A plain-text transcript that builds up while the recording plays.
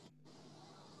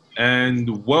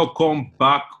And welcome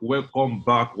back to this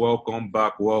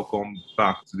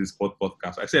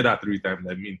podcast. I said that 3 times.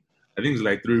 I think it's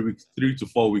like 3 weeks, 3 to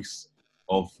 4 weeks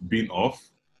of being off,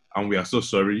 and we are so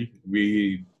sorry.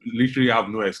 We literally have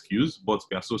no excuse, but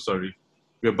we are so sorry.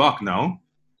 We're back now.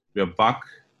 We're back,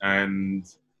 and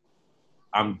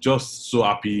I'm just so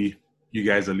happy you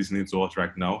guys are listening to us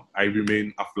right now. I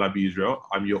remain Aflabi Israel.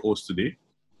 I'm your host today,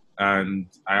 and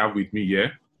I have with me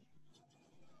here.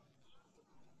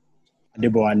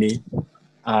 Adeboane.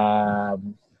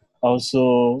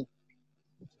 Also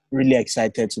really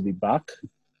excited to be back.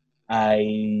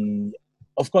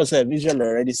 Of course, Visual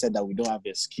already said that we don't have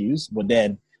the excuse, but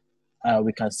then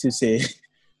we can still say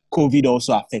COVID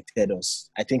also affected us.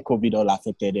 I think COVID all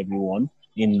affected everyone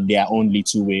in their own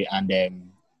little way,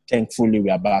 and thankfully we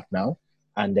are back now.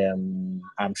 And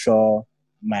I'm sure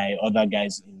my other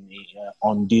guys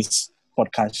on this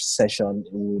podcast session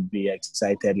will be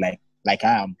excited like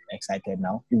I am excited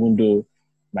now, even though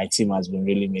my team has been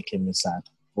really making me sad.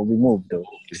 But we moved though.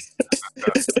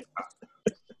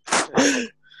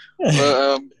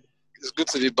 Well, it's good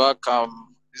to be back.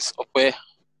 It's Okwe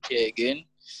here again.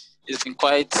 It's been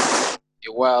quite a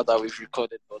while that we've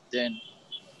recorded, but then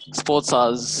sports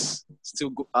has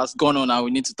gone on, and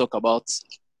we need to talk about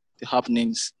the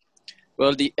happenings.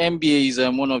 Well, the NBA is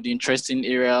one of the interesting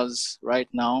areas right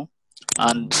now,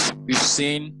 and we've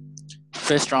seen the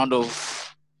first round of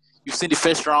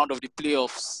the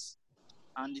playoffs,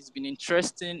 and it's been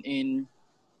interesting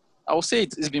I would say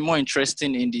it's been more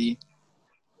interesting in the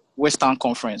Western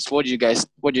Conference. What do you guys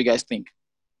think?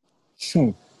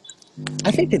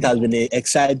 I think it has been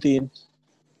exciting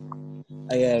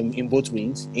in both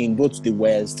wings, in both the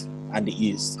West and the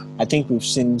East. I think we've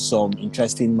seen some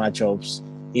interesting matchups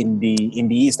in the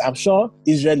East. I'm sure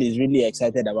Israel is really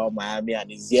excited about Miami and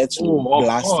is yet to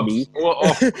blast me. Of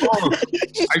course.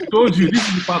 I told you. This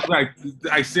is the part where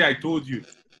I told you.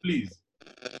 Please.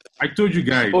 I told you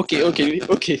guys.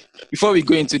 Okay. Before we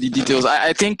go into the details,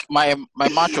 I think my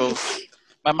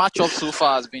matchup so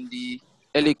far has been the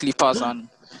LA Clippers and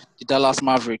the Dallas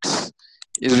Mavericks.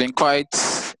 It's been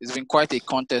quite a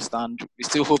contest, and we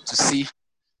still hope to see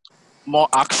more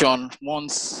action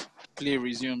once play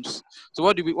resumes. So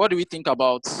what do we think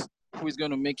about who is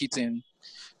going to make it in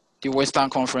the Western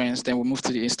Conference? Then we'll move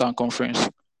to the Eastern Conference.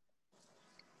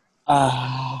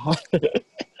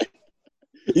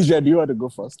 Israel, do you want to go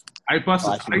first? I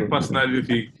personally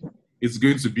think it's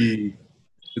going to be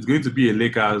a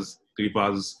Lakers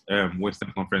Clippers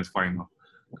Western Conference final,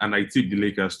 and I tip the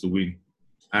Lakers to win.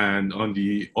 And on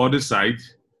the other side,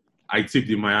 I tip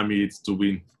the Miami Heat to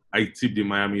win. I tip the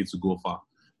Miami Heat to go far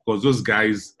because those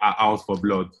guys are out for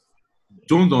blood.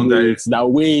 Don't underestimate. Now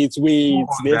wait. They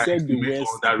said the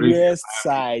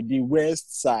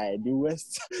west side. You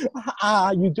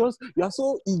are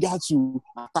so eager to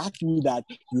attack me that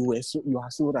you are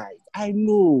so right. I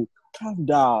know. Calm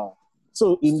down.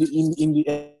 So in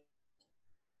the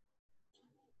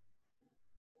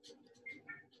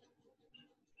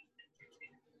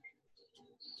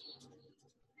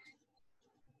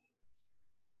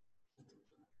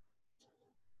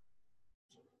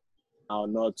are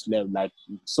not left like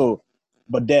so,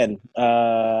 but then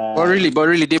but really,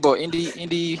 Debo, in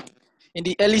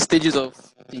the early stages of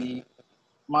the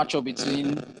matchup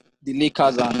between the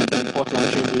Lakers and the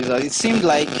Portland Trail Blazers, it seemed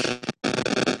like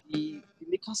the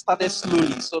Lakers started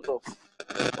slowly, sort of.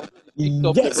 Picked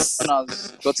up LeBron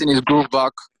has gotten his groove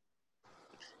back.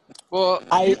 Well,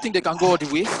 do you think they can go all the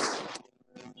way?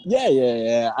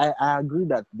 Yeah. I agree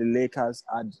that the Lakers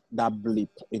had that blip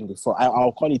in the fall.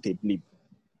 I'll call it a blip.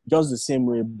 Just the same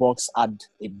way Bucks had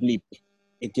a blip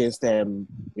against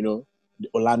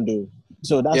Orlando.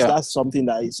 So that's something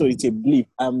so it's a blip.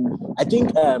 I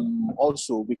think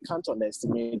also we can't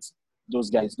underestimate those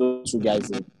two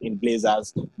guys in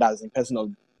Blazers. That's in person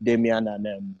of Damian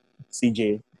and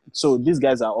CJ. So these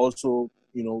guys are also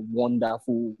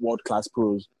wonderful world-class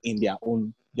pros in their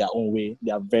own way.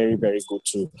 They are very, very good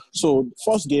too. So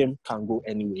first game can go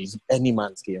anyways, any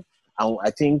man's game. And I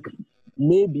think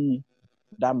maybe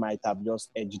that might have just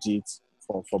edged it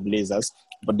for Blazers.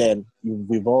 But then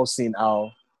we've all seen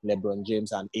how LeBron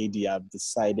James and AD have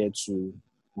decided to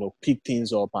pick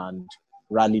things up and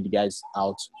rally the guys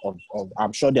out of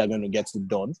I'm sure they're going to get it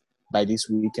done by this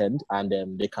weekend, and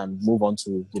they can move on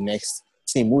to the next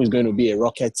team, who is going to be a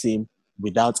Rocket team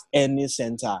without any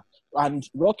center. And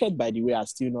Rocket, by the way, are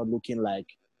still not looking like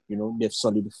they've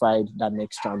solidified that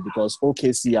next round, because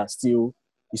OKC are still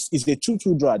it's a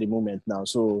 2-2 draw at the moment now.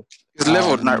 So it's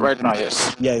leveled right now,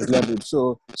 yes. Yeah, it's leveled.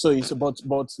 So it's but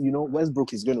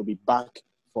Westbrook is going to be back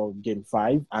for game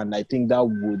 5, and I think that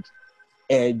would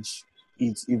edge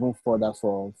it even further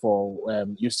for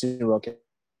Houston Rockets.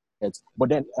 But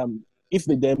then if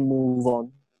they then move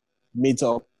on, meet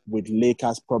up with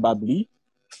Lakers probably,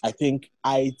 I think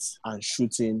height and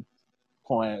shooting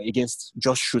against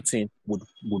just shooting would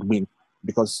win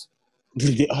because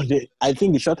I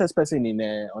think the shortest person in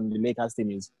on the Lakers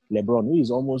team is LeBron, who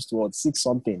is almost 6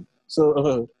 something.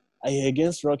 So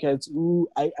against Rockets,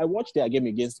 I watched their game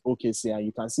against OKC, and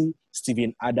you can see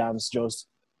Steven Adams just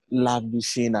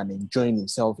lavishing and enjoying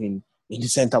himself in the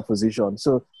center position.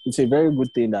 So it's a very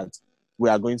good thing that we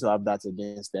are going to have that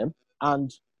against them.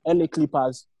 And LA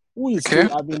Clippers, who is still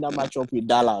having that matchup with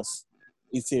Dallas,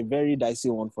 it's a very dicey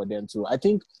one for them too. I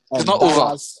think it's not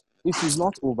Dallas, it is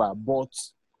not over, but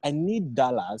I need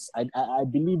Dallas. I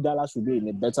believe Dallas will be in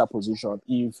a better position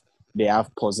if they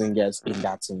have Porzingis in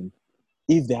that team.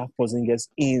 If they have Porzingis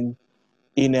in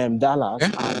Dallas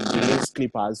and against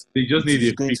Clippers, they just need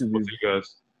a big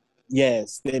Porzingis.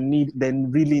 Yes, they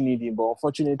really need him. But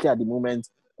unfortunately, at the moment,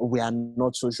 we are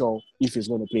not so sure if he's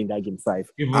going to play in that game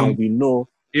 5. And we know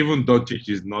even Doncic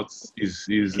is not. He's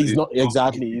not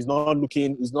exactly. He's not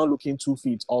looking 2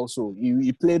 feet. Also,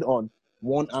 he played on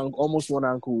almost one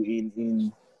ankle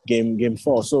in game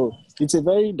 4. So it's a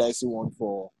very dicey one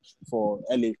for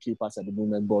LA Clippers at the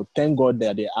moment. But thank God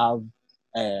that they have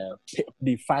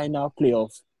the final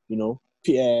playoff,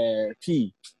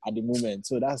 P at the moment.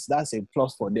 So that's a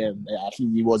plus for them.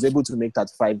 He was able to make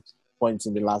 35 points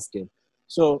in the last game.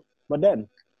 So, but then.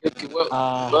 Okay,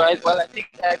 I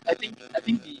think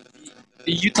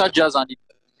the Utah Jazz and the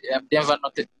Denver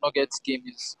Nuggets game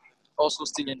is also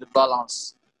still in the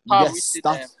balance. How we see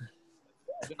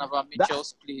Donovan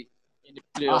Mitchell's play in the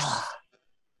playoffs?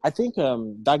 I think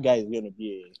that guy is going to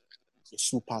be a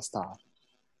superstar.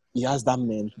 He has that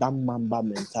Mamba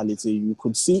mentality. You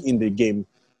could see in the game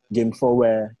 4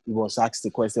 where he was asked the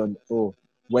question,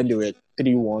 when they were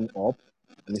 3-1 up,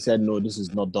 and he said, "No, this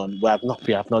is not done.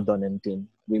 We have not done anything.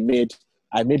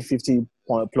 I made 50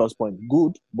 plus points.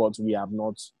 Good, but we have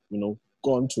not,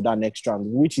 gone to that next round,"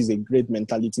 which is a great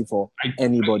mentality for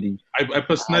anybody. I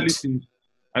personally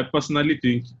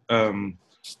think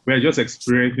we're just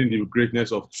experiencing the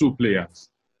greatness of 2 players.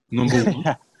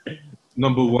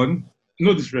 Number one,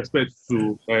 no disrespect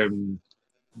to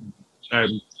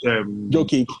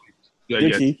Jokic.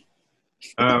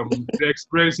 They're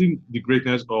experiencing the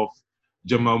greatness of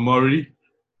Jamal Murray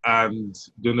and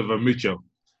Donovan Mitchell,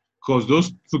 because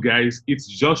those 2 guys, it's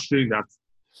just showing that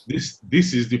this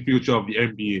is the future of the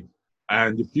NBA,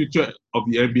 and the future of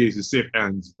the NBA is in safe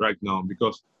hands right now,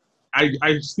 because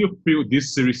I still feel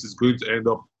this series is going to end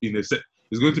up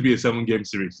it's going to be a 7-game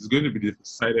series. It's going to be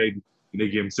decided in a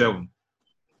game 7.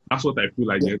 That's what I feel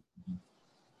like. Yeah.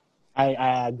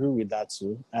 I agree with that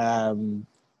too.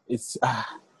 It's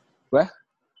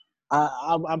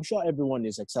I'm sure everyone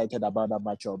is excited about that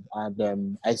matchup,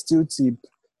 and I still tip,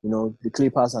 the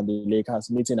Clippers and the Lakers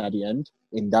meeting at the end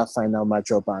in that final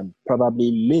matchup, and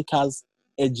probably Lakers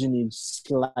edging it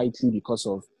slightly because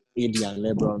of AD and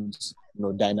LeBron's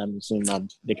dynamics,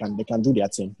 and they can do their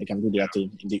thing. They can do their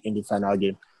thing in the final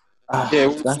game.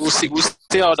 We'll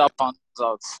see how that pans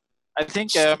out. I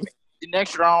think the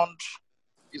next round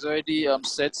is already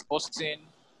set. Boston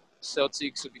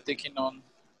Celtics will be taking on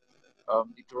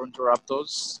the Toronto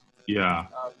Raptors. Yeah,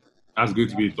 that's going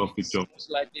to be a tough picture. Most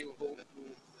likely we'll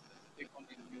take on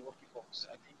the Milwaukee Bucks.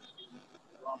 I think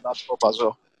around that top as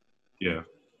well. Yeah.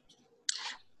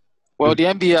 Well, the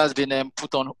NBA has been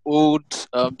put on hold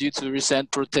due to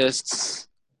recent protests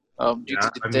due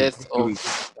to the death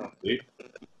of.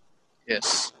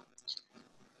 Yes.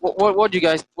 What do you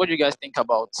guys think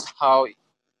about how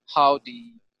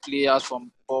the players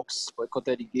from Bucks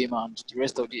boycotted the game and the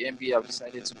rest of the NBA have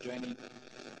decided to join in?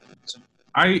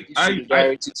 I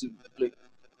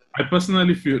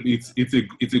personally feel it's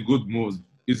a good move.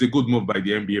 It's a good move by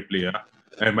the NBA player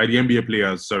and by the NBA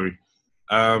players. Sorry,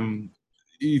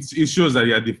 it shows that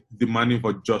they are demanding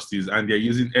for justice, and they are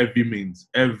using every means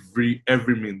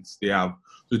they have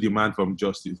to demand for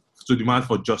justice,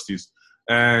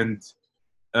 and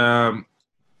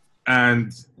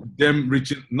them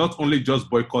reaching, not only just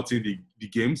boycotting the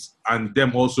games, and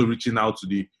them also reaching out to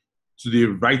the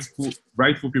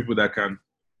rightful people that can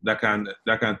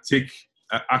take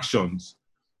actions.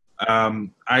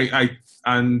 And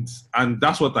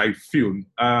that's what I feel.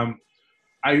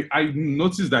 I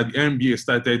noticed that the NBA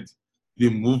started the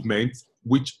movement,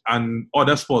 and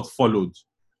other sports followed,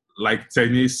 like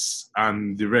tennis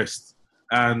and the rest.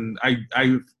 And I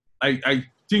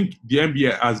think the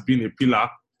NBA has been a pillar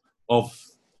of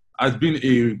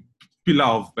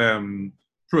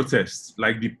protests.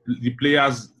 Like the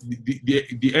players,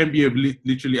 the NBA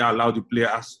literally allowed the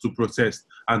players to protest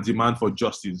and demand for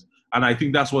justice. And I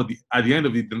think that's what at the end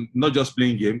of it, not just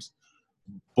playing games,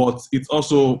 but it's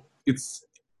also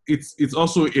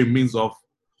a means of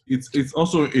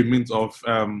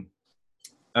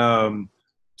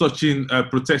touching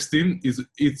protesting.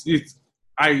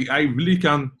 I really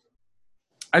can.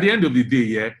 At the end of the day,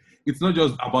 yeah, it's not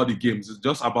just about the games. It's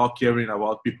just about caring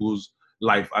about people's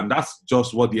life, and that's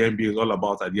just what the NBA is all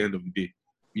about. At the end of the day,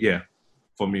 yeah,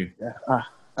 for me. Yeah.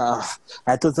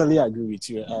 I totally agree with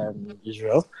you,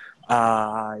 Israel.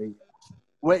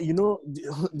 Well, you know,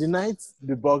 the night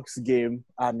the Bucks game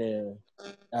and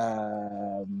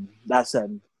that's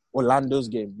Orlando's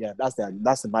game. Yeah, that's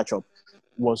the matchup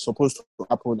was supposed to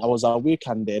happen. I was awake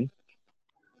and then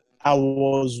I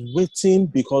was waiting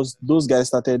because those guys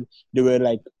started. They were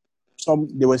like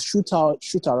they were shoot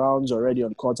arounds already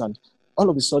on court, and all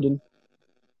of a sudden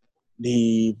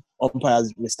the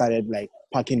umpires started like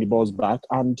packing the balls back,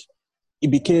 and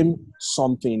it became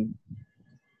something.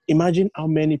 Imagine how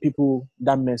many people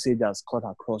that message has cut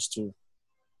across to.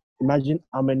 Imagine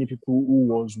how many people who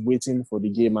was waiting for the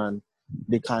game and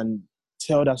they can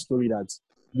tell that story that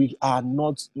we are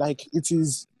not like it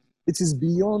is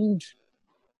beyond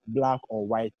black or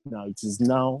white now. It is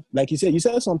now, like you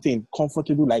said something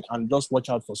comfortable, like, and just watch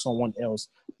out for someone else.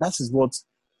 That is what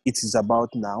it is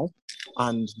about now.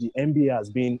 And the NBA has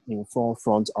been in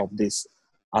forefront of this.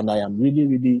 And I am really,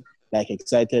 really like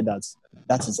excited that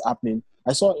is happening.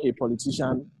 I saw a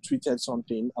politician tweeted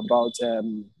something about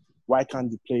why can't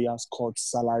the players cut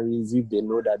salaries if they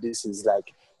know that this is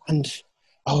like, and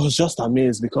I was just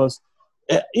amazed because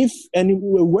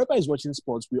whoever is watching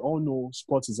sports, we all know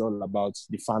sports is all about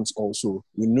the fans also.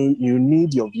 You know, you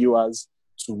need your viewers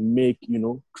to make,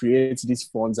 create these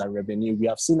funds and revenue. We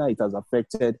have seen how it has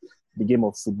affected the game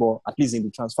of football, at least in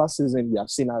the transfer season. We have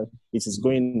seen how it is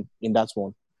going in that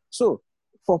one. So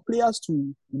for players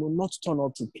to, not turn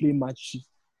up to play matches,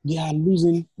 they are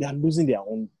losing their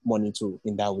own money too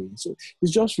in that way. So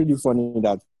it's just really funny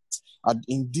that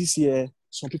in this year,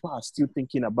 some people are still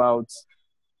thinking about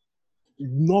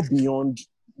not beyond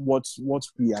what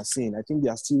we are saying. I think they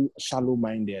are still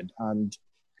shallow-minded, and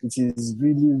it is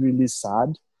really, really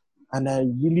sad. And I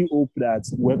really hope that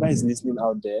whoever is listening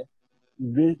out there,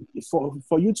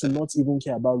 for you to not even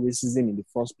care about racism in the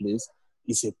first place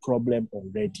is a problem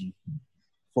already.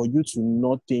 For you to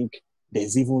not think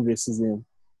there's even racism,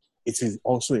 it is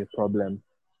also a problem.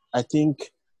 I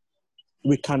think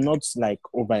we cannot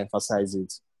overemphasize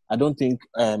it. I don't think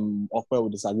Okwe will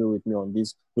disagree with me on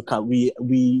this. We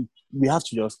have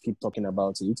to just keep talking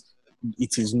about it.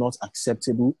 It is not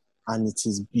acceptable, and it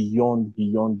is beyond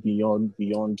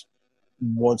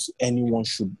what anyone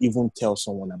should even tell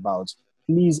someone about.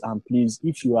 Please,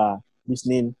 if you are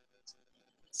listening,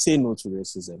 say no to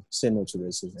racism. Say no to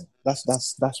racism. That's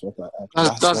what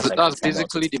that's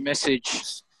basically the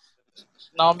message.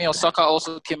 Naomi Osaka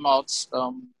also came out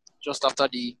just after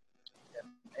the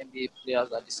NBA players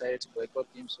that decided to boycott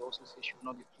games. So also say she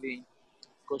will not be playing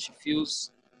because she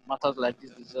feels matters like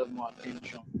this deserve more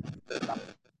attention than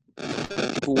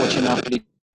people watching her play.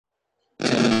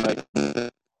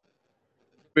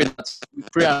 We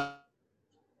pray.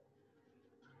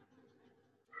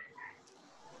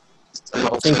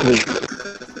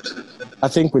 I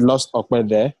think we lost Okwe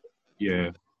there.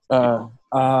 Yeah.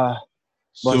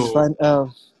 But it's fine.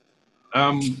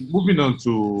 Moving on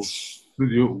to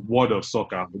the world of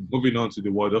soccer.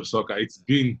 It's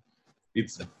been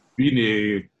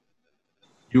a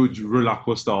huge roller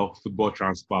coaster of football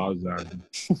transfers, and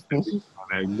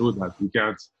I know that we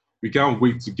can't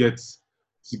wait to get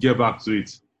back to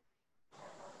it.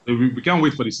 We can't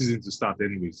wait for the season to start,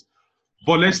 anyways.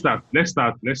 But let's start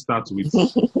with.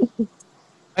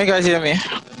 Can you guys hear me?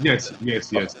 Yes.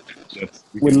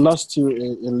 We lost you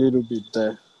a little bit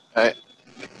there.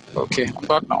 Okay, I'm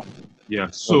back now. Yeah.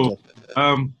 So,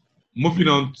 okay. Moving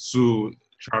on to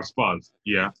transfers.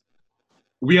 Yeah,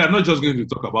 we are not just going to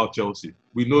talk about Chelsea.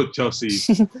 We know Chelsea.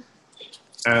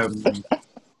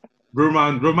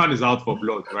 Roman is out for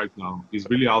blood right now. He's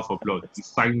really out for blood. He's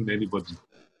signing anybody.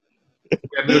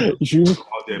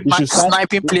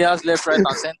 Sniping players left, right,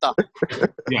 and center.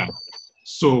 Yeah.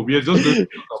 So we are just going to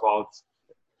talk about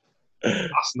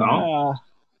Arsenal.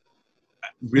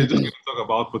 We're just going to talk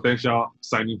about potential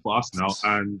signing for Arsenal,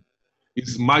 and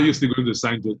is Mario still going to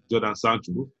sign Jordan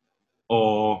Sancho,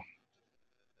 or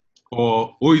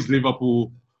who is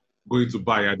Liverpool going to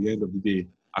buy at the end of the day?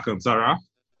 Alcantara,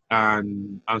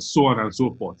 and so on and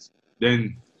so forth.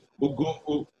 Then we'll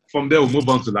go from there. We'll move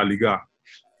on to La Liga.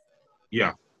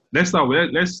 Yeah, let's start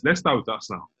with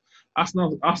Arsenal.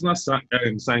 Arsenal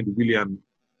signed Willian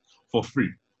for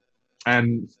free,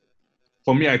 and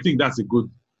for me, I think that's a good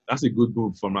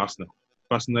move from Arsenal.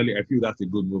 Personally, I feel that's a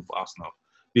good move for Arsenal.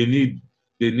 They need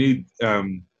they need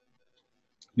um,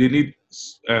 they need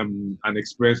an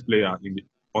experienced player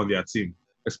on their team,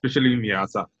 especially in the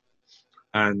attack.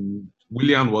 And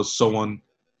Willian was someone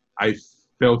I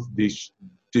felt they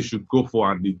should go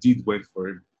for, and they did went for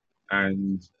him.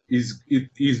 And he's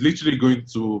literally going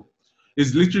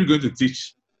to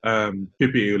teach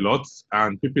Pepe a lot,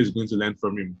 and Pepe is going to learn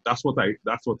from him. That's what I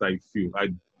feel. I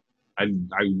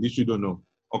literally don't know.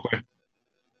 Okay.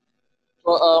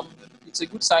 Well, it's a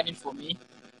good signing for me.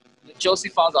 The Chelsea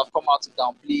fans have come out to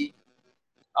downplay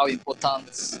how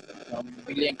important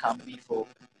Willian can be for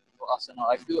Arsenal.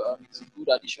 I feel it's a good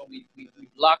addition.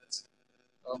 We've lacked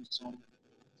some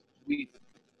with in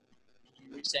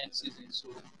recent seasons. So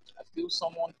I feel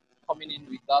someone coming in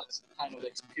with that kind of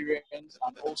experience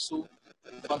and also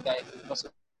the fact that because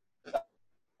of that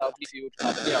field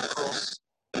can play across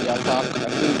the attack, I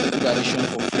feel it's a good addition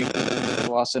for free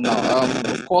for Arsenal.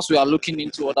 Of course, we are looking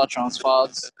into other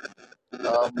transfers.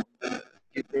 Um,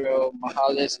 Gabriel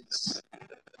Magalhaes is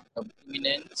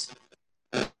imminent,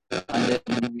 and then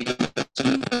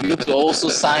we look to also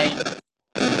sign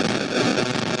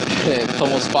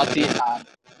Thomas Partey and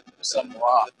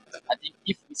Samoa. I think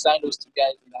if we sign those two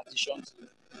guys in addition to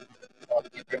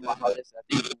Gabriel Magalhaes, I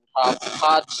think we would have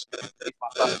had a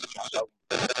fantastic transfer.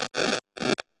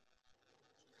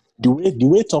 The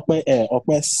way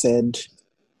Tokwe said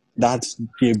that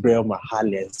Gabriel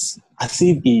Magalhaes, as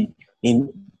if he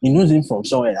knows him from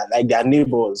somewhere, like their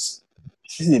neighbors.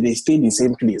 They stay in the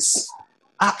same place.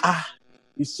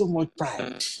 It's so much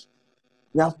pride.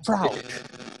 We are proud.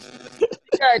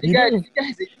 The guy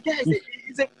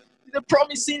is a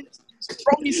promising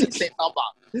centre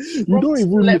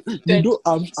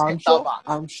back.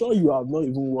 I'm sure you have not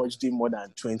even watched him more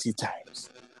than 20 times.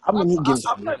 How many games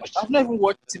have you watched? I've not even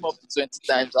watched him up to 20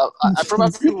 times. I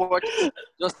probably watched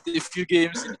just a few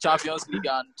games in the Champions League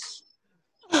and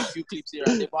a few clips here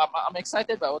and there. But I'm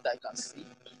excited by what I can see.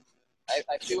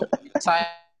 I feel with time,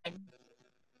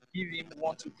 give him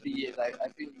 1 to 3 years, I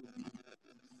feel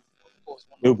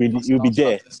he'll be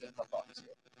there.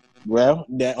 Well,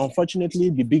 unfortunately,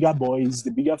 the bigger boys,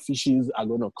 the bigger fishes are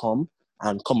going to come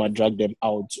and drag them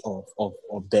out of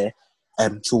there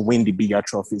to win the bigger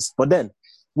trophies. But then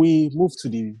we move to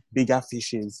the bigger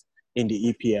fishes in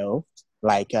the EPL,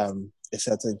 like a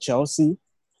certain Chelsea,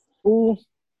 who,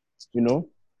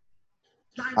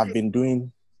 have been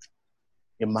doing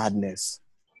a madness.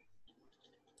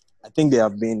 I think they are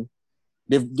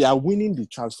winning the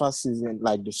transfer season,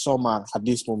 like the summer at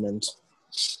this moment.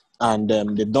 And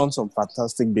they've done some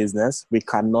fantastic business. We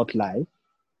cannot lie.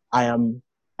 I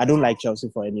don't like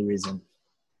Chelsea for any reason.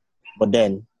 But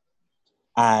then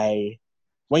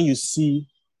when you see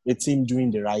a team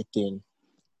doing the right thing,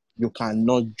 you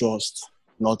cannot just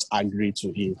not agree to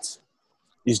it.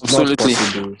 It's Absolutely. not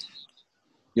possible.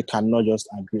 You cannot just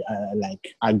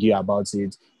argue about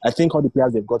it. I think all the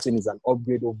players they've gotten is an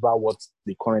upgrade over what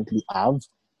they currently have,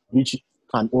 which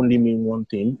can only mean one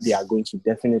thing: they are going to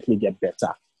definitely get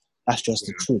better. That's just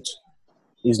the truth.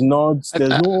 It's not.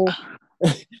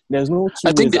 There's no.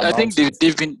 I think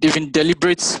they've been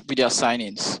deliberate with their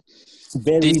signings.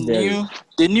 They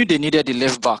knew they needed the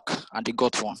left back and they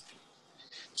got one.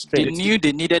 They knew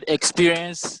they needed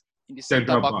experience in the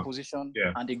centre back position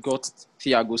and they got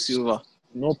Thiago Silva.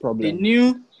 No problem. They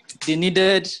knew they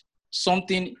needed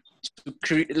something to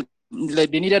create. Like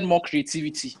they needed more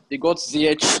creativity. They got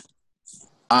Ziyech,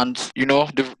 and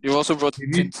they also brought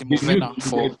Timo Werner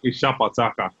for a sharp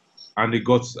attacker, and they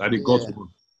got one.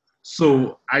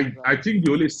 So I think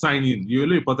the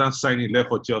only important signing left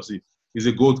for Chelsea is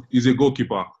a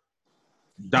goalkeeper.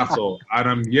 That's all. And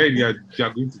I'm hearing they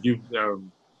are going to give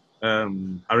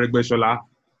Aregbesola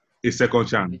a second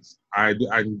chance. I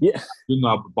don't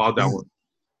know about that one.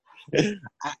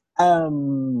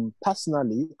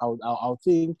 Personally, I'll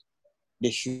think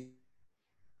they should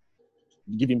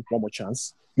give him one more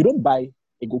chance. You don't buy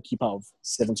a goalkeeper of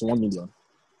 71 million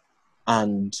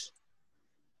and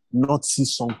not see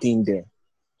something there.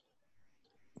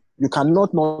 You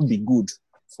cannot not be good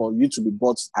for you to be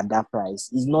bought at that price.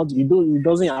 It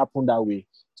doesn't happen that way.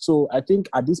 So I think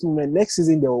at this moment, next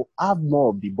season, they'll have more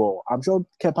of the ball. I'm sure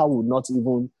Kepa will not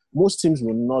even, most teams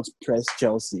will not press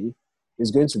Chelsea.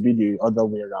 It's going to be the other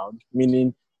way around,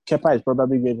 meaning Kepa is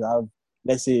probably going to have,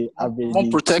 let's say, more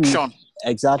protection.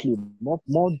 Exactly.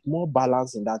 More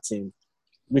balance in that team.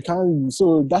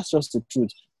 So that's just the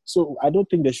truth. So I don't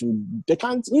think he's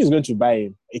going to buy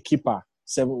a keeper.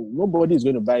 Nobody is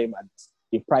going to buy him at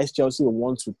the price Chelsea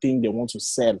want to think they want to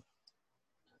sell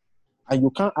and you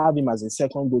can't have him as a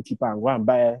second goalkeeper and go and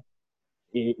buy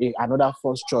another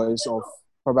first choice of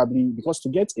probably, because to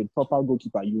get a proper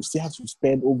goalkeeper, you still have to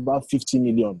spend over 50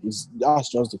 million. That's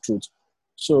just the truth.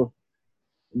 So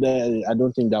I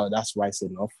don't think that's wise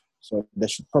enough. So they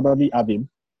should probably have him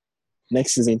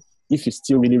next season. If it's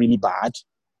still really, really bad,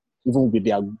 even with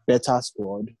their better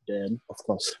squad, then of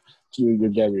course you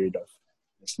get rid of.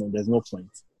 There's no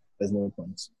point. There's no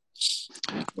point.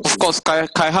 Of course, Kai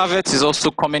Havertz is also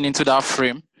coming into that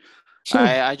frame.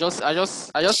 I just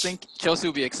think Chelsea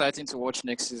will be exciting to watch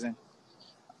next season,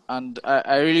 and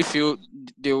I really feel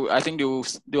they'll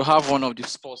have one of the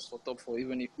spots for top four,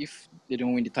 even if they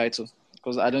don't win the title,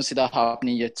 because I don't see that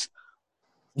happening yet.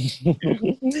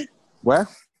 Well,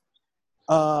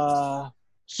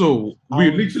 so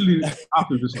we literally have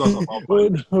to discuss about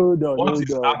hold on.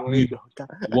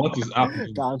 What is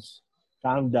happening?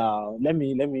 Calm down. Let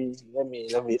me.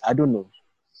 I don't know.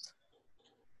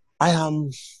 I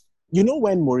am. You know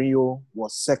when Mourinho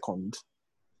was second?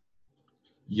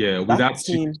 Yeah, with that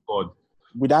team squad.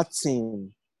 With that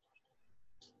team,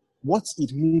 what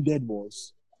it needed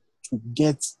was to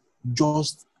get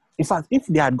just. In fact, if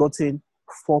they had gotten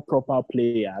 4 proper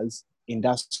players in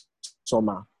that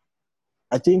summer,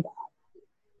 I think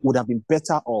would have been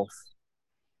better off.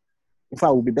 In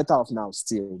fact, we'll be better off now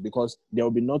still, because there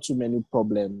will be not too many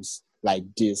problems like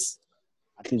this.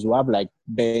 At least we'll have like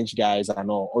bench guys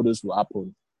and all those will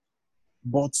happen.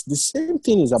 But the same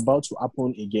thing is about to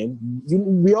happen again.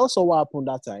 We also what happened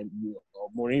that time.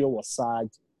 Mourinho was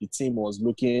sacked. The team was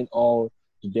looking all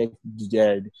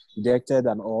dejected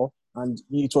and all. And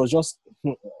it was just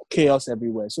chaos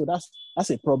everywhere. So that's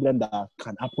a problem that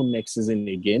can happen next season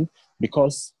again.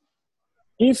 Because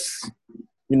if,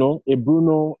 a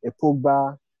Bruno, a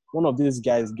Pogba, one of these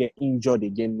guys get injured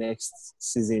again next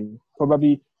season,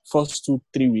 probably first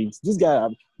 2-3 weeks, these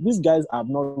guys have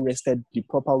not rested the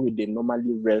proper way they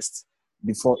normally rest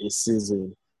before a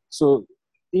season. So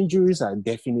injuries are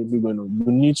definitely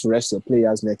you need to rest your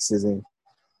players next season.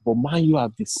 But Man U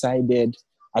have decided,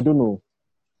 I don't know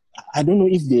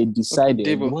if they decided,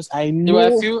 okay, because I know.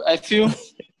 I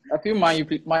feel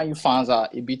Man U fans are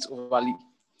a bit overly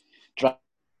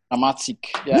dramatic.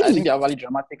 Yeah, really? I think they're overly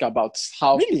dramatic about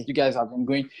how you guys have been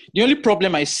going. The only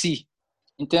problem I see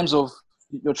in terms of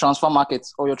your transfer market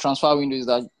or your transfer window is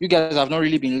that you guys have not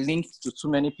really been linked to too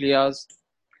many players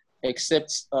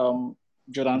except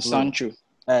Jordan Sancho.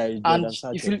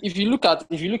 Sancho. If you look at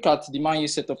the Man U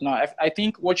setup now, I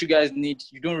think what you guys need,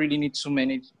 you don't really need too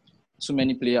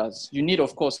many players. You need,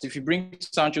 of course, if you bring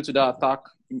Sancho to that attack,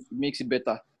 it makes it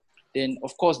better. Then,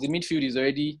 of course, the midfield is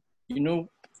already,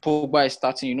 Pogba is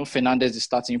starting, Fernandes is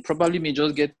starting. You probably may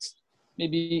just get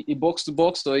maybe a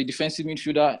box-to-box or a defensive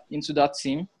midfielder into that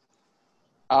team.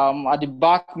 At the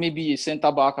back, maybe a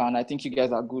centre-back, and I think you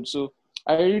guys are good. So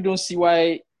I really don't see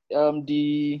why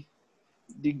the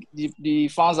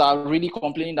fans are really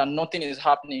complaining that nothing is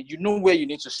happening. You know where you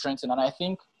need to strengthen, and I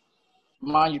think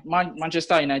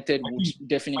Manchester United would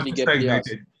definitely get players.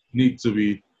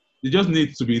 United they just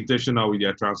need to be intentional with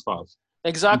their transfers.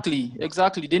 Exactly.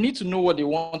 They need to know what they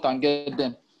want and get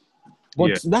them.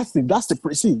 But that's the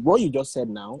see, what you just said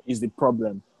now is the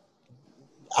problem.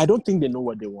 I don't think they know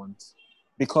what they want.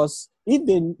 Because if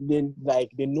they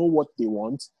know what they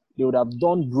want, they would have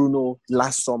done Bruno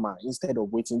last summer instead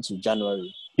of waiting till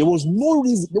January. There was no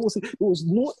reason. There was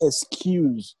no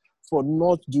excuse for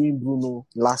not doing Bruno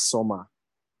last summer.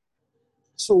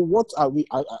 So what are we?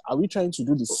 Are we trying to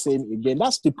do the same again?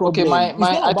 That's the problem. Okay,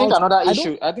 I think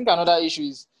another issue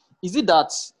is it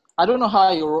that I don't know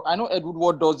how I know Edward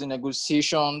Ward does the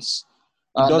negotiations.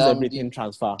 He does everything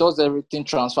transfer.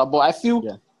 But I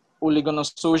feel Ole Gunnar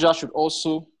Solskjaer should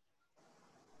also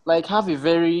have a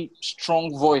very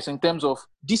strong voice in terms of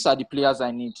these are the players I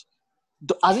need.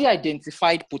 Has he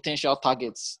identified potential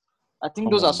targets? I think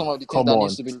those are some of the things that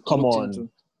needs to be looked into.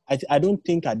 I don't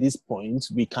think at this point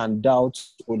we can doubt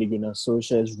Ole Gunnar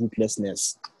Solskjaer's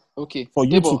ruthlessness. Okay. For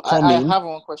you to come in. I have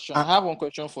one question. I have one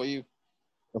question for you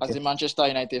as a Manchester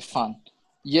United fan.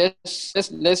 Yes,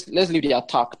 let's leave the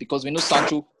attack because we know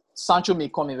Sancho may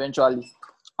come eventually.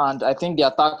 And I think the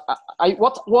attack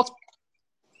what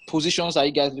positions are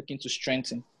you guys looking to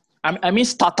strengthen? I mean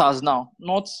starters now,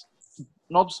 not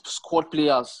squad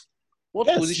players. What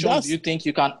positions do you think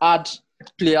you can add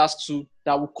players to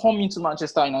that will come into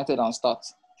Manchester United and start?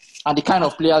 And the kind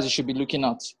of players you should be looking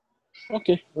at.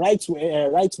 Okay, right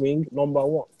wing number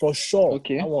 1 for sure.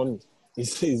 Okay, that one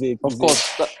is of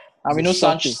course. And we know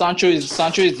Sancho is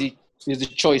the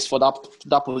choice for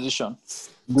that position.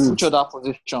 Good. Which other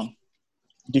position?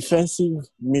 Defensive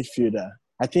midfielder.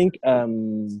 I think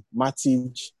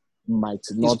Matic might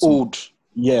not. He's old.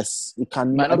 Yes, he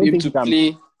can. Might I not be don't able think to he can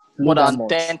play more that than much.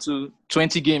 10 to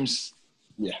 20 games.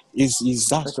 Yeah, is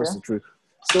that's Okay. just the truth.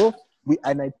 So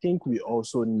I think we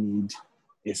also need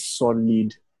a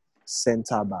solid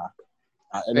centre back.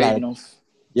 Fair enough.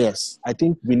 Yes, I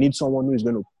think we need someone who is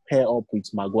going to pair up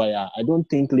with Maguire. I don't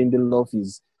think Lindelof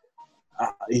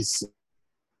is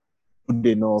good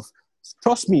enough.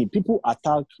 Trust me, people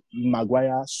attack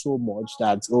Maguire so much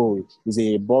that he's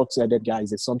a box-headed guy,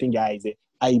 he's a something guy.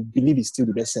 I believe he's still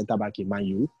the best centre back in Man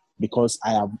U because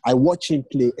I watch him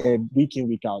play week in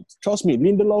week out. Trust me,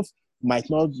 Lindelof might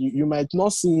not. You might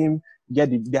not see him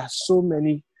get it. There are so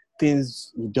many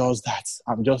things he does that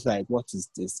I'm just like, what is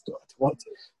this, God? What?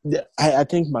 I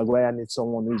think Maguire needs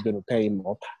someone who's going to pair him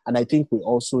up, and I think we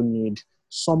also need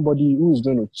somebody who is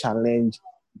going to challenge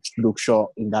Luke Shaw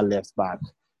in that left back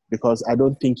because I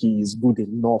don't think he is good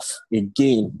enough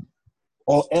again.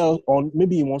 Or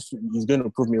maybe he's going to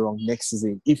prove me wrong next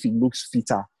season if he looks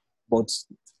fitter. But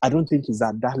I don't think he's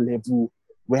at that level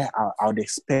where I would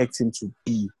expect him to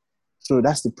be. So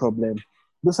that's the problem.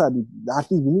 At least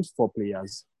we need 4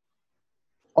 players.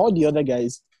 All the other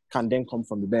guys can then come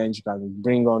from the bench. You can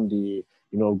bring on the,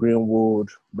 Greenwood,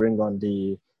 bring on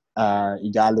the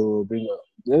Igalo,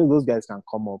 those guys can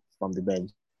come up from the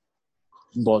bench.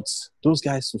 But those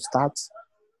guys to start,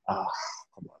 come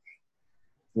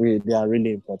on. They are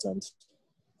really important.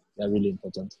 They are really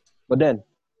important. But then,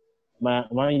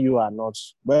 Man U are not.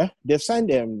 Well, they've signed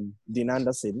Dean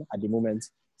Anderson at the moment,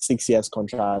 6 years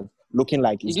contract, looking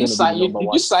like he's going to be the number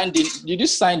one. Did you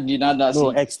sign Dean Anderson? No,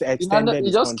 extended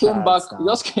he just came back. He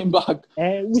just came back.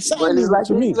 We signed him.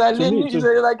 It's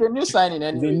like a new signing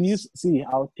anyway.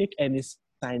 I'll take any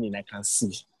signing I can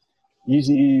see.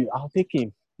 I'll take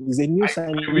him. He's a new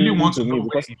signing. I really want to know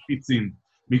where he fits in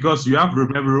because you have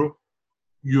Romero,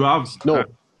 you have So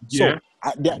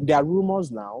there are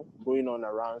rumors now going on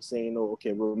around saying,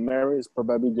 Romero is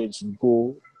probably going to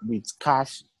go with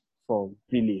cash for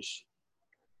Grealish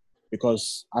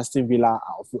because Aston Villa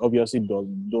obviously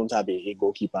don't have a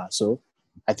goalkeeper. So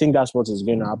I think that's what is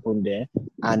going to happen there.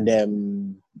 And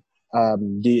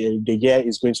the year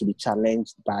is going to be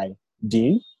challenged by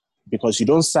Dean because you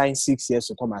don't sign 6 years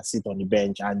to come and sit on the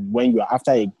bench. And when you are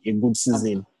after a good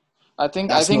season, I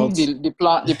think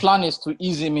the plan is to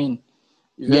ease him in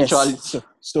eventually. Yes.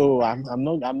 So I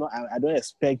don't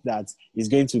expect that he's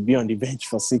going to be on the bench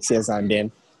for 6 years and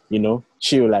then,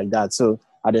 chill like that. So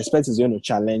I'd expect he's going to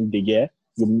challenge De Gea.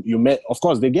 Of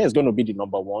course, De Gea is going to be the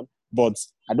number one, but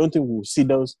I don't think we'll see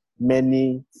those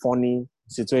many funny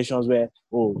situations where,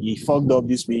 he fucked up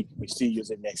this week, we still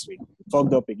use it next week.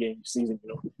 Fucked up again, you see him,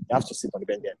 you have to sit on the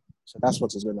bench then. So that's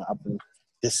what is going to happen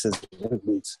this season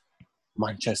with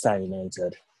Manchester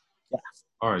United. Yeah.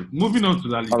 All right. Moving on to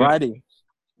La Liga. Alrighty.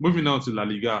 Moving on to La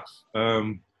Liga.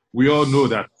 We all know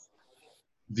that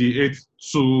the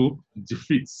 8-2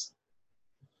 defeats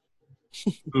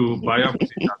to Bayern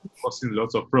Munich are causing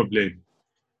lots of problems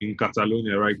in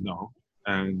Catalonia right now.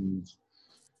 And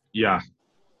yeah,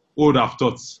 who would have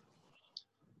thought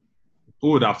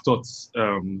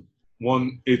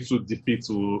one 8-2 defeat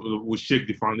will shake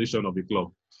the foundation of the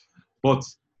club. But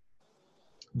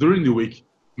during the week,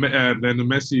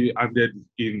 Messi added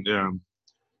in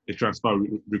a transfer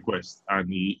request, and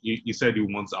he said he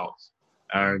wants out.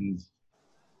 And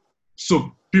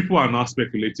so people are now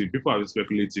speculating. People are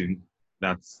speculating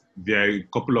that there are a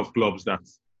couple of clubs that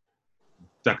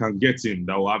can get him,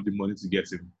 that will have the money to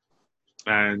get him.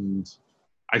 And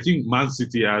I think Man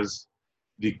City has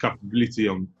the capability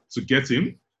to get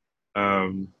him.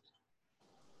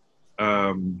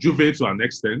 Juve to an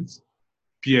extent,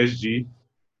 PSG,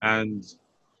 and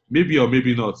maybe or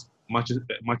maybe not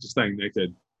Manchester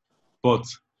United. But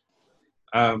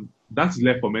that's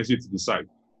left for Messi to decide.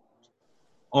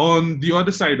 On the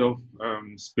other side of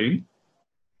Spain,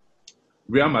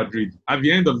 Real Madrid, at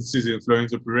the end of the season,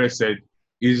 Florentino Perez said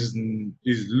he's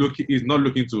not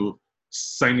looking to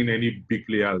sign in any big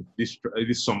player this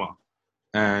summer.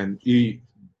 And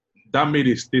that made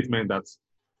a statement that,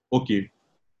 okay,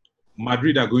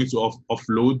 Madrid are going to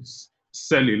offload,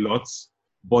 sell a lot,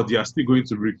 but they are still going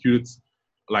to recruit,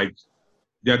 like,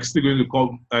 they are still going to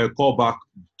call back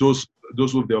those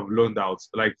who they have loaned out.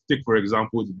 Like, take, for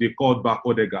example, they called back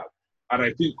Odegaard. And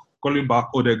I think calling back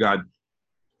Odegaard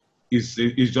is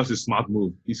just a smart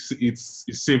move. It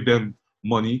saved them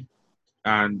money,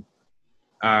 and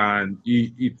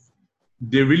they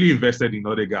really invested in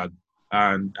Odegaard.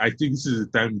 And I think this is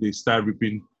the time they start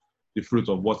reaping the fruit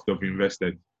of what they've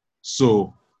invested.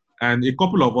 So, and a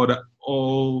couple of other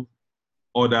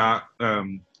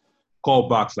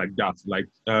callbacks like that, like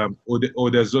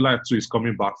Odezzola too is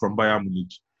coming back from Bayern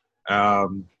Munich.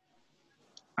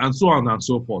 and so on and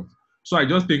so forth. So I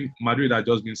just think Madrid are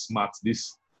just being smart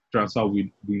this transfer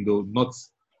window,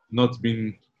 not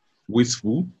being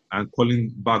wasteful and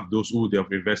calling back those who they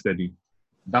have invested in.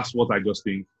 That's what I just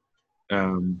think.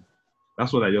 Um,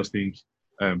 that's what I just think.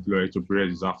 Florentino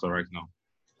Perez is after right now.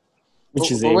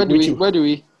 Which is But a where do which we is, where do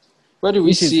we where do we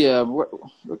which is see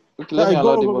okay, let me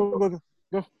allow the go, ball. go, go, go,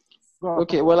 go.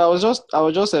 Okay, well, I was just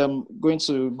going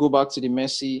to go back to the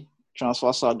Messi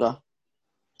transfer saga.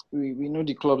 We know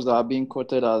the clubs that are being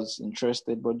quoted as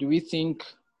interested, but do we think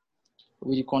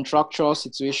with the contractual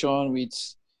situation,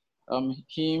 with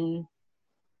him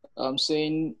him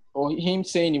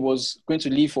saying he was going to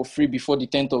leave for free before the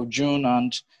 10th of June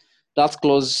and that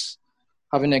clause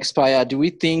having expired, do we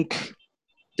think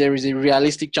there is a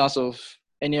realistic chance of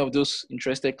any of those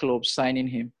interested clubs signing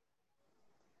him?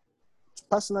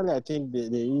 Personally, I think there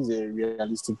is a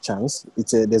realistic chance.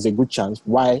 There's a good chance.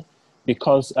 Why?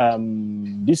 Because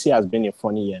this year has been a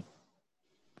funny year.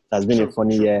 It has been a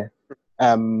funny year.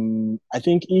 I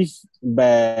think if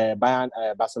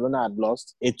Barcelona had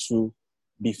lost 8-2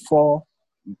 before,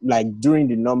 like during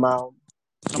the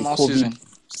COVID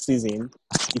season,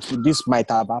 this might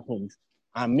have happened.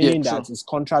 And meaning that his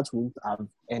contract would have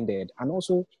ended. And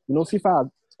also, FIFA have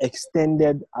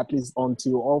extended at least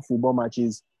until all football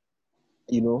matches,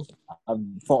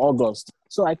 for August.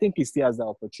 So I think he still has the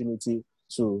opportunity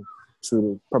to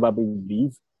probably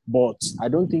leave. But I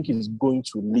don't think he's going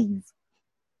to leave.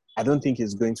 I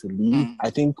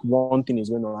think one thing is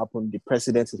going to happen. The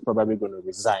president is probably going to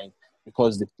resign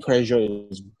because the pressure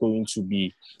is going to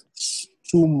be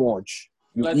too much.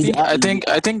 I think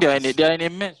they're in a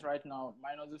mess right now.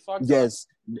 Minus the fact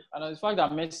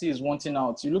that Messi is wanting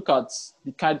out. You look at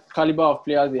the caliber of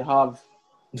players they have.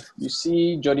 You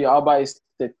see, Jordi Alba is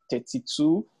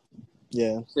 32.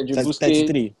 Yeah, Sergio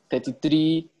Busquets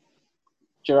 33.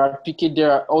 Gerard Piqué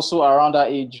there also around that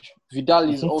age. Vidal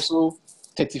is also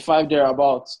 35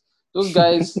 thereabouts. Those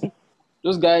guys,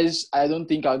 I don't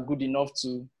think are good enough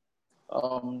to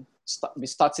be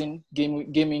starting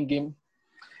game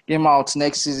out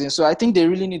next season. So I think they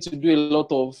really need to do a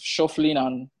lot of shuffling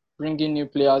and bringing new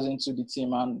players into the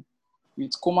team. And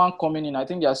with Koeman coming in, I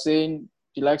think they are saying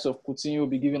the likes of Coutinho will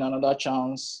be given another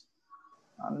chance.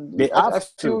 And I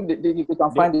feel they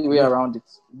can find a way around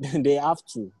it. They have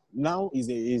to. Now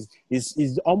is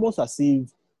almost as if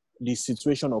the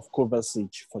situation of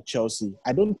Kovacic for Chelsea.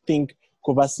 I don't think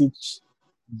Kovacic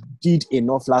did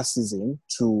enough last season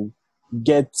to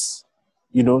get,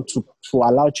 to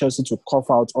allow Chelsea to cough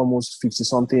out almost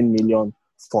 50-something million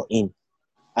for him.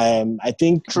 I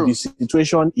think the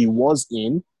situation he was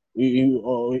in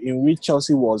which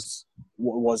Chelsea was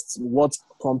what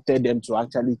prompted them to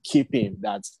actually keep him,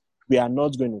 that we are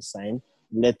not going to sign,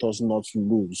 let us not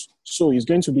lose. So it's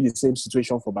going to be the same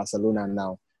situation for Barcelona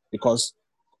now, because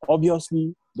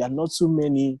obviously there are not too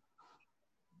many.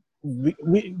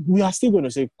 We are still going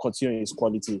to say Coutinho is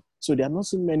quality. So there are not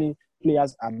so many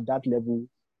players at that level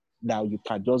that you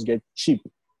can just get cheap.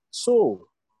 So,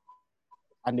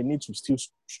 and they need to still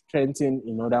strengthen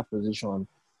in other positions.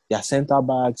 Their centre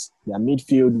backs, their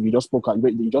midfield. You just spoke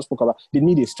about. They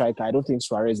need a striker. I don't think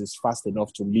Suarez is fast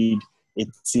enough to lead a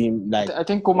team. I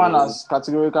think Koeman has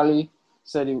categorically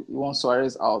said he wants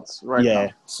Suarez out right now.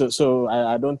 Yeah. So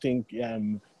I don't think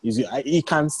he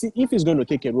can see if he's going to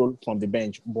take a role from the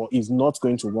bench, but he's not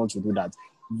going to want to do that,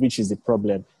 which is the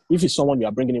problem. If it's someone you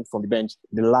are bringing him from the bench,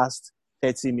 the last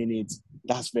 30 minutes,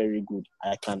 that's very good.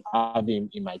 I can have him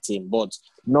in my team, but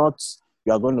not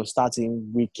you are going to start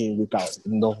him week in, week out.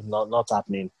 No, not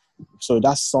happening. So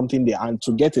that's something and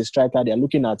to get a striker, they're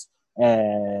looking at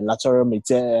Lautaro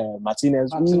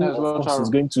Martinez, who of course is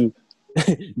going to.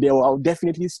 They will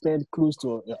definitely spend close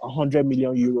to 100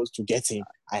 million euros to get him.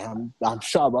 I'm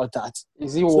sure about that.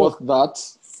 Is he worth that?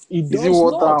 Is he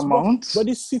worth that amount? But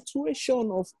the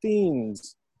situation of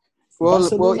things. Well,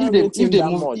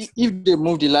 if they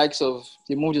move the likes of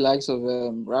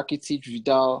Rakitic,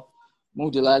 Vidal,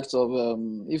 move the likes of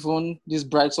even this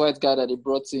bright white guy that they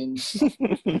brought in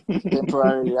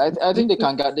temporarily. I think they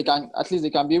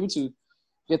can be able to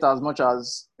get as much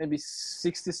as maybe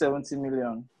 60-70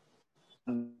 million.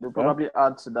 And they'll probably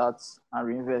add to that and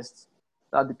reinvest.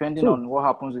 That depending on what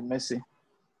happens with Messi.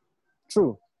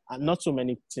 True. And not so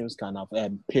many teams can have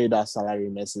paid that salary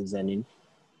Messi is earning.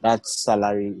 That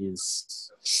salary is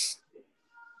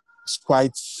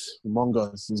quite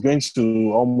humongous. It's going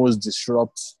to almost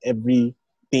disrupt everything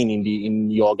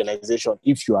in your organization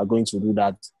if you are going to do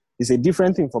that. It's a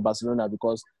different thing for Barcelona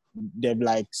because they've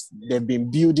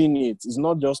been building it. It's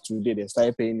not just today they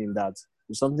started paying him that.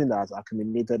 It's something that has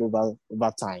accumulated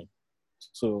over time.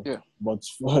 So, But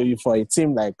for a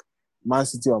team like Man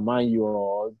City or Man U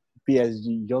or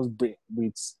PSG, just bring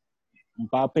with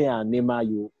Mbappe and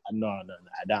Neymar, no,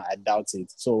 I doubt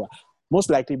it. So most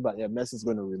likely, but Messi is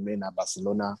going to remain at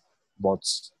Barcelona, but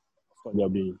there'll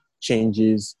be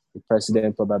changes. The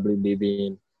president probably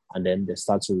leaving, and then they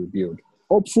start to rebuild.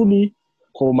 Hopefully,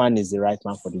 Koeman is the right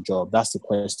man for the job. That's the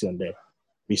question there.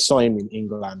 We saw him in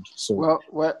England. So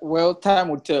well, time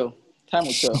will tell. Time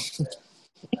will tell.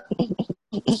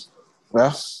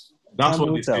 Well, that's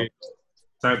what they say.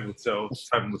 Time will tell.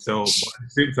 Time will tell. But at the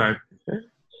same time,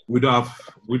 we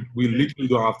literally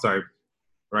don't have time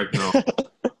right now.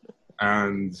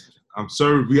 And I'm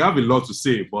sorry, we have a lot to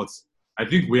say, but I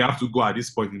think we have to go at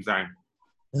this point in time.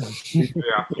 We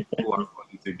have to go and call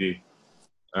it a day.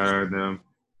 And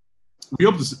we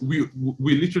hope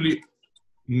we literally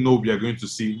know we are going to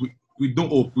see. We don't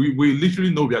hope. We literally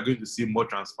know we are going to see more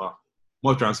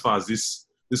transfers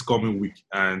this coming week,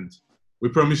 and we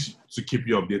promise to keep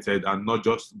you updated and not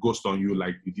just ghost on you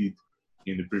like we did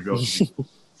in the previous week.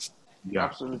 Yeah,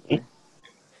 absolutely.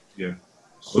 Yeah.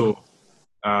 So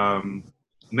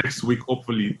next week,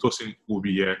 hopefully, Tosin will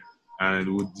be here,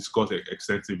 and we'll discuss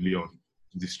extensively on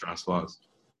these transfers.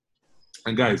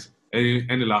 And guys,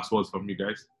 any last words from you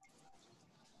guys?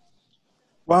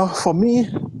 Well, for me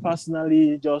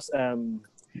personally, just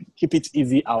keep it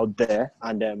easy out there,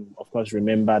 and of course,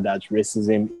 remember that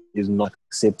racism is not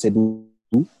acceptable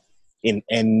in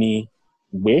any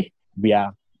way. We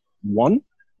are one.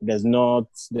 There's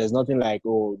nothing like,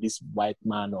 oh, this white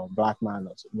man or black man.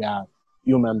 We are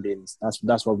human beings.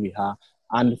 That's what we are.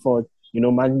 And for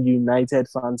Man United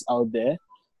fans out there,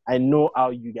 I know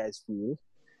how you guys feel.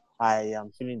 I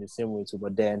am feeling the same way too.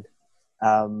 But then,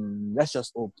 let's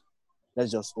just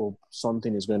hope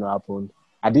something is going to happen.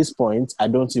 At this point, I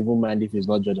don't even mind if it's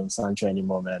not Jadon Sancho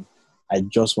anymore, man. I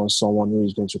just want someone who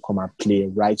is going to come and play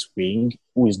right wing,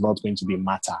 who is not going to be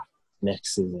Mata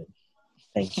next season.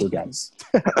 Thank you, guys.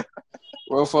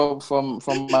 Well,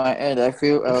 from my end, I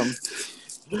feel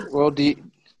the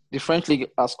French league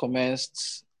has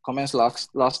commenced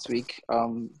last week.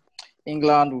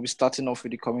 England will be starting off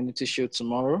with the Community Shield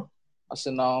tomorrow.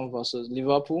 Arsenal versus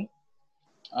Liverpool,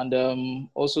 and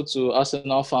also to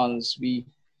Arsenal fans, we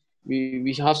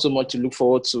have so much to look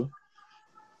forward to.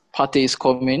 Partey is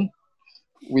coming.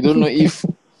 We don't know if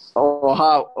or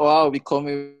how we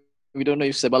coming. We don't know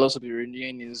if Ceballos will be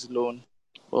renewing his loan.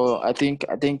 Well, I think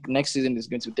next season is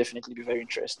going to definitely be very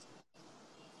interesting.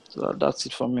 So that's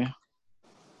it for me.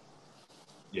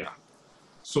 Yeah.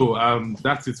 So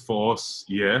that's it for us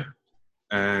here.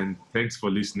 And thanks for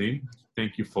listening.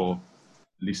 Thank you for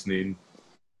listening.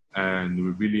 And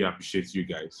we really appreciate you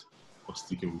guys for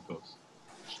sticking with us.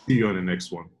 See you on the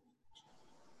next one.